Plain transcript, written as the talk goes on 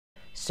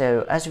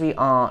So as we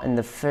are in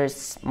the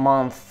first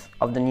month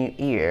of the new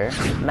year,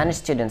 many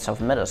students of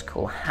middle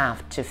school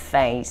have to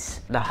face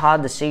the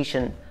hard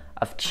decision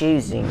of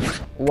choosing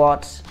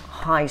what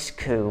high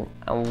school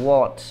and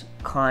what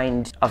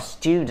kind of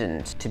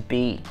student to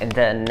be in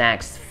the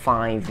next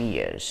 5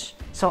 years.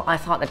 So I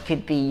thought it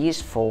could be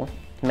useful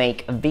to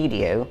make a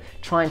video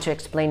trying to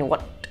explain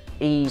what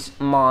is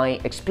my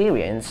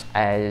experience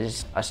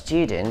as a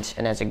student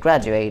and as a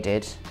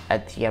graduated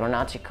at the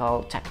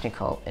Aeronautical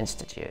Technical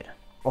Institute.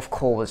 Of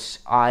course,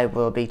 I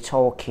will be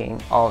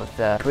talking of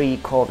the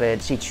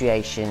pre-COVID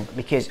situation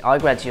because I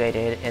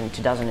graduated in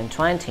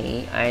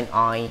 2020 and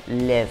I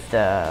lived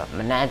the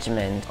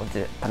management of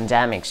the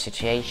pandemic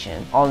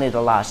situation only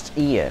the last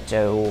year.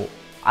 So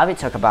I will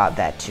talk about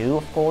that too,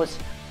 of course,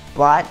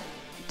 but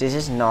this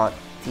is not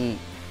the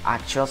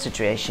actual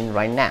situation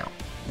right now.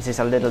 This is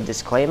a little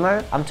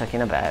disclaimer. I'm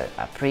talking about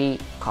a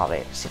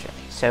pre-COVID situation.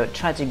 So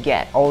try to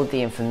get all the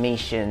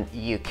information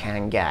you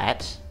can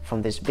get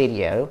from this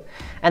video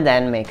and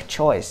then make a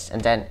choice and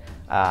then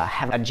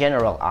have a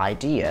general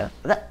idea.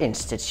 The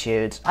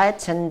institute, I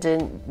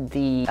attended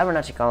the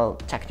Aeronautical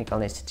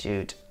Technical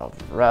Institute of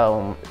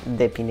Rome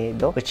de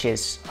Pinedo, which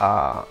is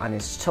an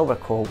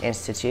historical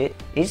institute.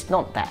 It's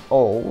not that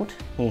old.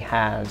 He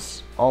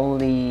has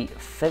only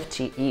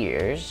 50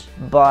 years,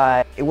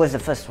 but it was the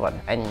first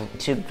one and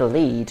took the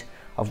lead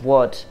of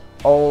what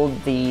all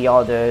the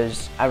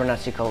others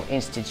aeronautical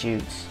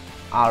institutes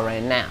are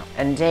right now.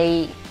 And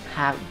they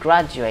have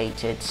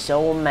graduated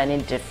so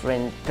many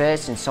different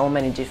persons, so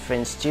many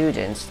different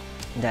students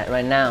that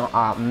right now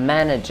are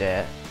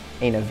manager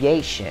in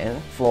aviation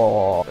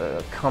for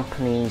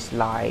companies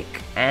like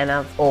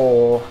Aeronautic,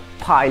 or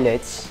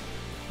pilots,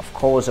 of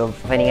course,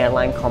 of any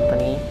airline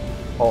company,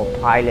 or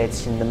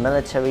pilots in the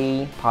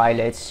military,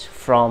 pilots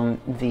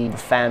from the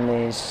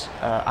famous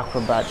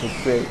acrobatic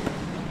group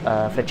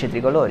Frecce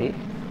Tricolori.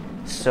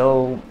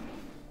 So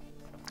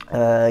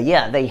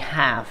yeah, they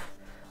have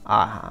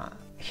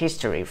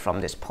history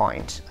from this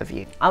point of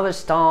view. I will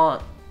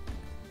start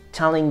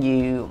telling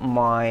you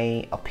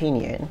my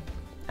opinion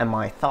and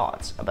my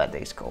thoughts about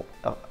this school.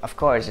 Of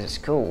course, it's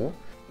cool.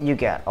 You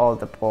get all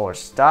the bored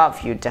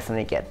stuff, you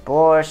definitely get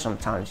bored,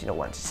 sometimes you don't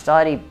want to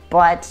study,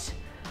 but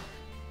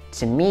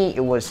to me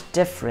it was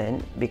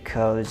different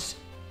because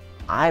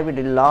I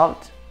really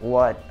loved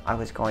what I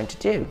was going to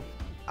do.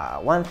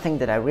 One thing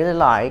that I really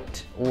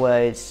liked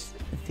was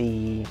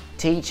the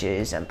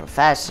teachers and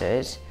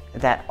professors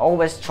that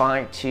always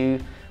try to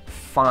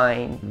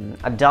find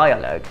a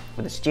dialogue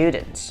with the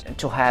students,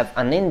 to have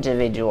an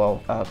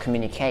individual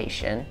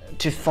communication,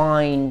 to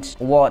find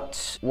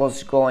what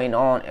was going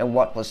on and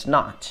what was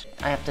not.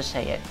 I have to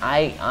say it,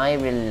 I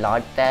really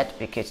liked that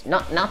because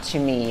not to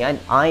me,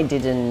 I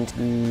didn't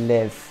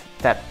live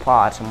that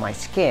part on my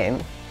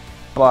skin,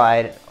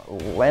 but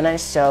when I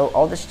saw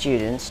all the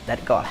students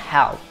that got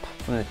help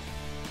from the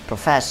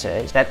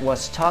professors that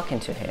was talking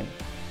to him,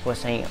 was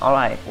saying, all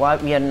right, why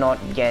we are not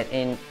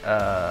getting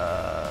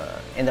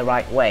in the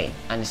right way,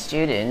 and the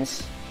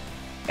students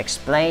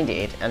explained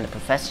it and the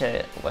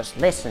professor was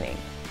listening.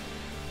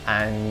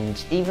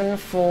 And even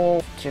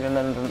to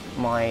remember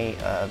my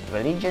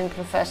religion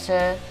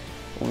professor,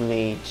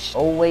 which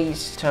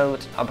always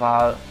taught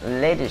about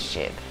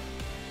leadership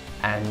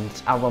and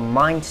our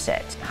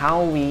mindset,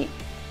 how we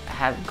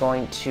have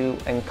going to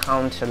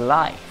encounter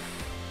life.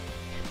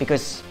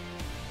 Because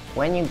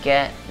when you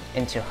get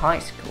into high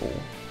school,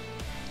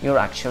 you're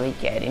actually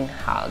getting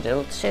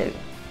harder too.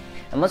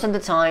 And most of the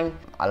time,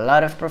 a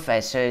lot of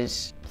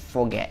professors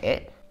forget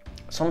it.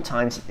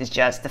 Sometimes it's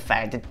just the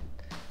fact that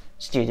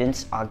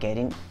students are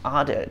getting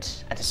hardered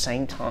at the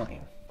same time.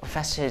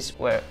 Professors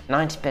were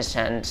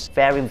 90%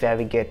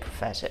 very good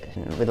professors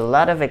with a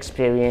lot of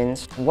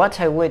experience. What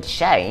I would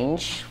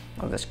change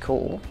of the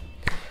school,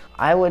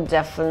 I would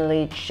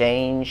definitely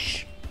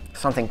change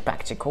something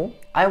practical.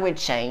 I would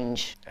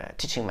change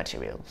teaching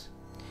materials.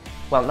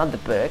 Well, not the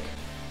book,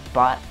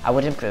 but I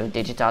would improve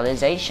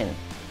digitalization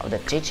of the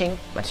teaching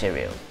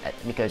material,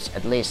 because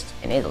at least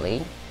in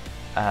Italy,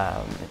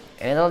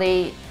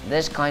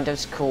 this kind of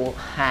school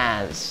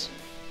has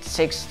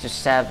 6 to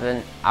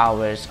 7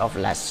 hours of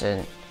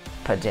lesson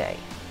per day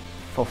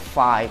for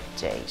 5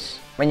 days.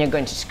 When you're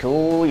going to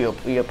school,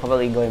 you're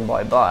probably going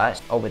by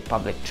bus or with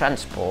public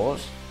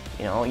transport.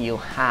 You know, you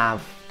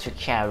have to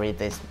carry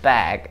this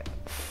bag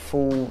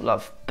full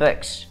of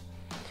books,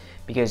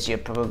 because you're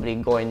probably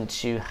going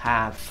to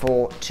have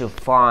 4 to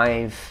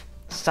 5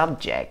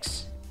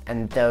 subjects,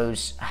 and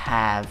those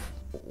have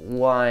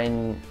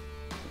one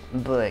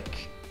book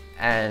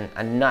and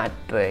a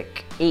notebook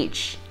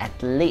each at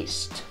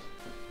least.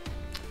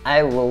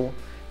 I will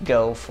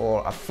go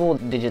for a full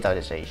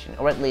digitalization,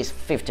 or at least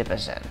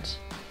 50%.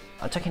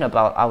 Talking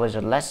about hours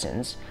of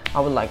lessons,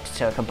 I would like to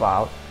talk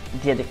about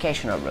the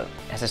educational route.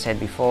 As I said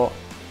before,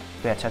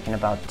 we are talking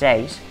about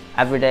days.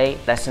 Every day,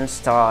 lesson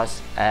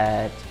starts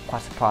at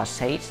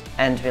 8:15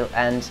 and will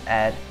end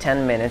at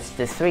 10 minutes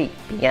to 3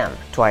 p.m.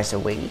 twice a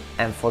week,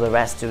 and for the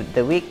rest of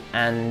the week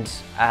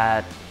ends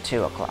at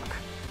 2 o'clock.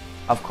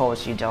 Of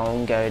course, you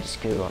don't go to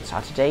school on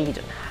Saturday, you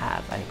don't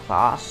have any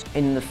class.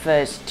 In the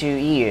first 2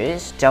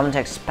 years, don't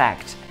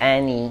expect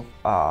any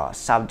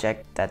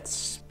subject that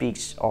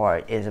speaks or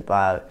is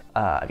about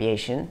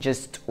aviation.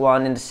 Just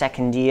one in the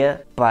second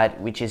year, but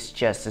which is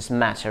just a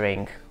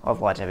smattering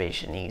of what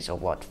aviation is or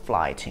what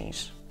flight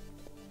is.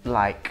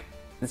 Like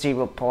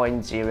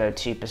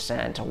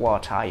 0.02% of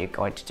what are you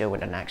going to do in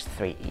the next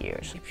 3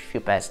 years. If you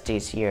pass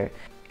this year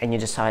and you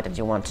decide that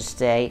you want to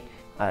stay,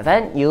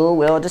 then you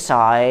will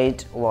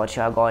decide what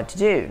you are going to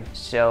do.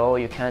 So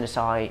you can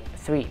decide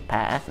 3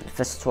 paths. The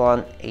first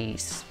one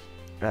is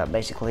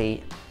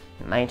basically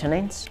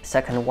maintenance.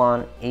 Second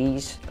one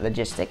is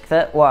logistics.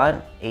 Third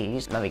one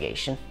is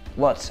navigation.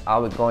 What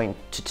are we going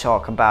to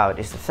talk about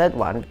is the third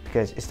one,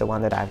 because it's the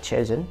one that I've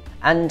chosen.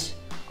 And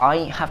I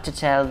have to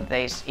tell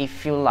this,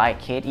 if you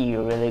like it,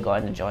 you're really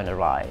going to join the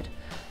ride,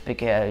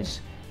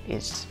 because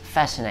it's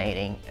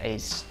fascinating,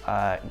 it's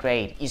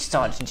great. You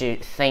start to do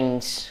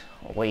things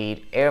with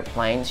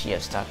airplanes, you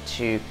start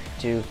to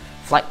do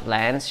flight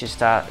plans, you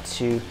start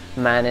to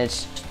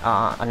manage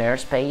an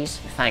airspace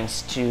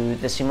thanks to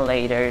the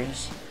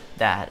simulators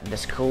that the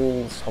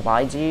schools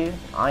provide you.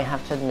 I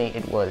have to admit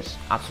it was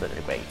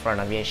absolutely great. For an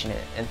aviation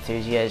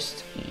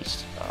enthusiast,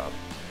 it's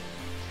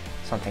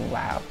something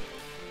wow.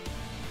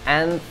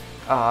 And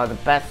the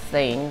best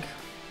thing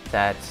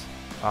that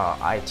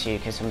I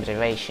took as a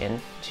motivation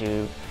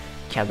to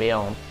carry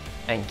on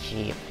and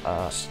keep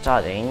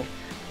studying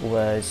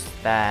was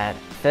that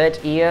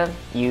third year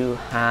you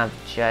have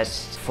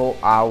just 4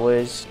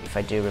 hours, if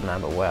I do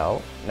remember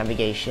well,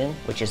 navigation,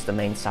 which is the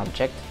main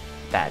subject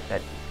that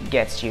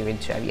gets you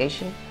into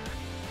aviation.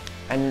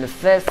 And in the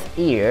fifth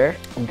year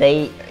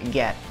they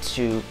get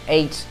to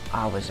 8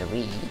 hours a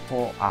week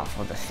for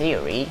the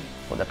theory,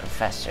 for the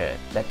professor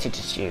that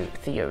teaches you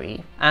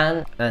theory,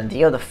 and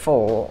the other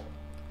 4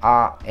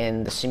 are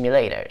in the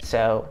simulator.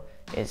 So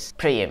it's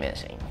pretty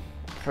amazing.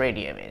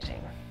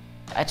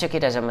 I took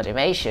it as a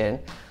motivation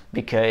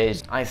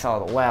because I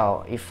thought,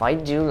 well, if I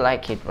do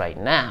like it right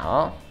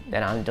now,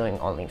 then I'm doing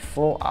only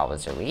 4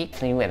 hours a week.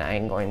 When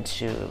I'm going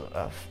to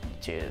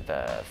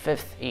the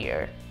 5th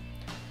year,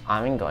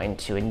 I'm going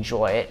to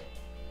enjoy it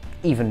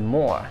even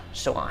more.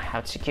 So I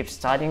have to keep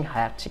studying, I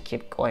have to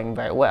keep going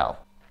very well.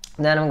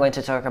 Then I'm going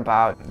to talk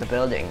about the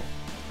building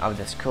of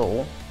the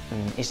school.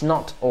 It's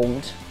not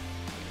old,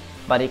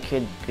 but it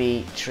could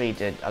be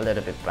treated a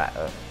little bit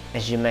better.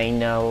 As you may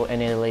know,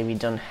 in Italy we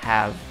don't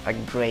have a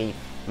great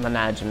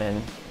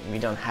management, we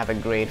don't have a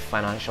great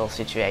financial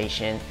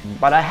situation.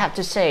 But I have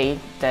to say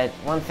that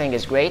one thing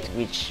is great,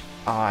 which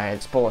are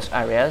sports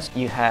areas.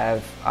 You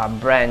have a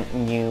brand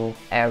new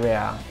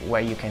area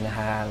where you can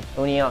have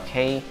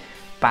hockey,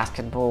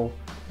 basketball,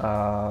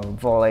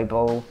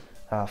 volleyball,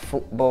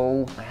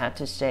 football. I had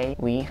to say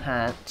we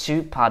had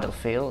 2 paddle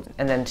fields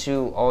and then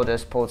 2 other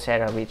sports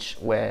areas which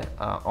were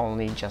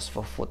only just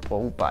for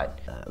football, but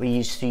we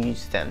used to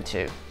use them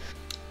too.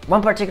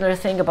 One particular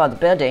thing about the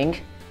building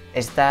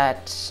is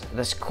that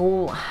the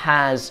school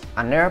has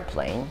an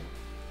airplane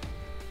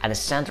at the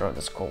center of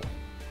the school,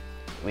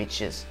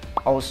 which is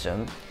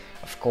awesome.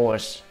 Of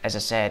course, as I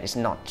said, it's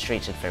not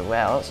treated very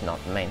well, it's not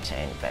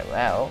maintained very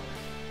well.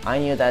 I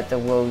knew that there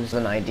was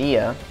an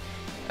idea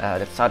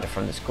that started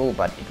from the school,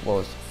 but it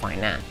was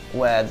financed,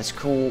 where the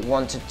school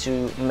wanted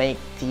to make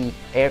the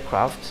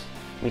aircraft,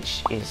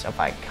 which is a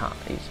Vicar,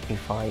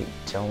 if I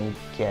don't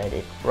get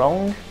it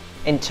wrong,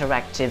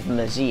 interactive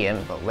museum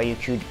where you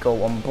could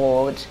go on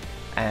board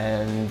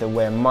and there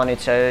were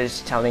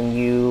monitors telling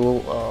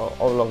you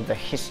all of the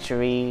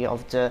history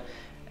of the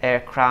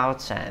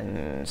aircraft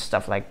and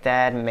stuff like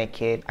that,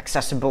 make it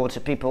accessible to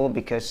people,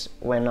 because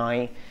when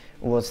I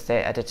was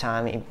there at the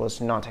time it was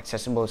not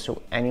accessible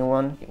to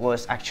anyone. It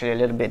was actually a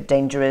little bit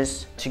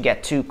dangerous to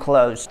get too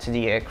close to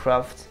the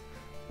aircraft,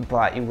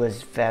 but it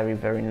was very,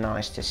 very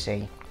nice to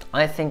see.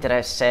 I think that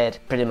I've said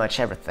pretty much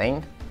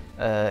everything.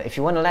 If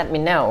you want to let me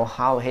know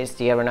how is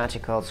the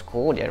aeronautical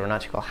school, the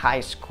aeronautical high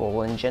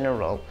school in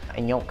general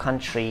in your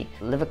country,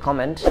 leave a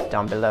comment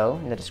down below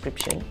in the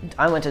description.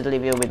 I wanted to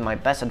leave you with my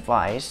best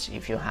advice.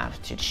 If you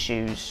have to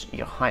choose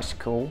your high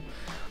school,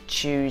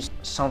 choose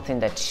something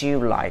that you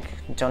like.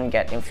 Don't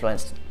get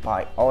influenced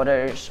by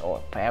others or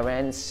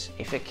parents.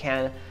 If you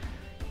can,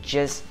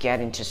 just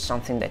get into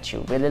something that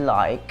you really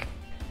like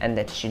and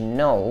that you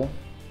know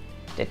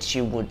that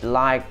you would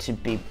like to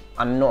be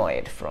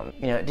annoyed from.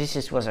 You know,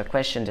 this was a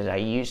question that I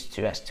used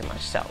to ask to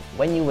myself.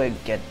 When you will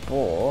get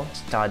bored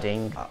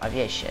studying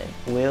aviation,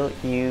 will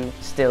you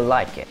still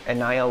like it?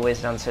 And I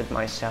always answered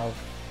myself,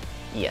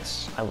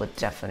 yes, I would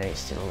definitely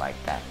still like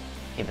that,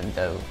 even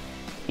though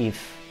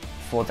if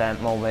for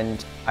that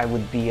moment I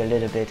would be a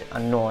little bit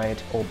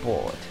annoyed or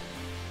bored,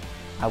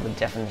 I would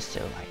definitely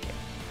still like it.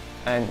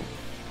 And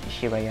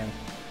here I am,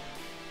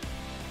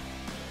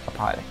 a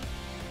pilot.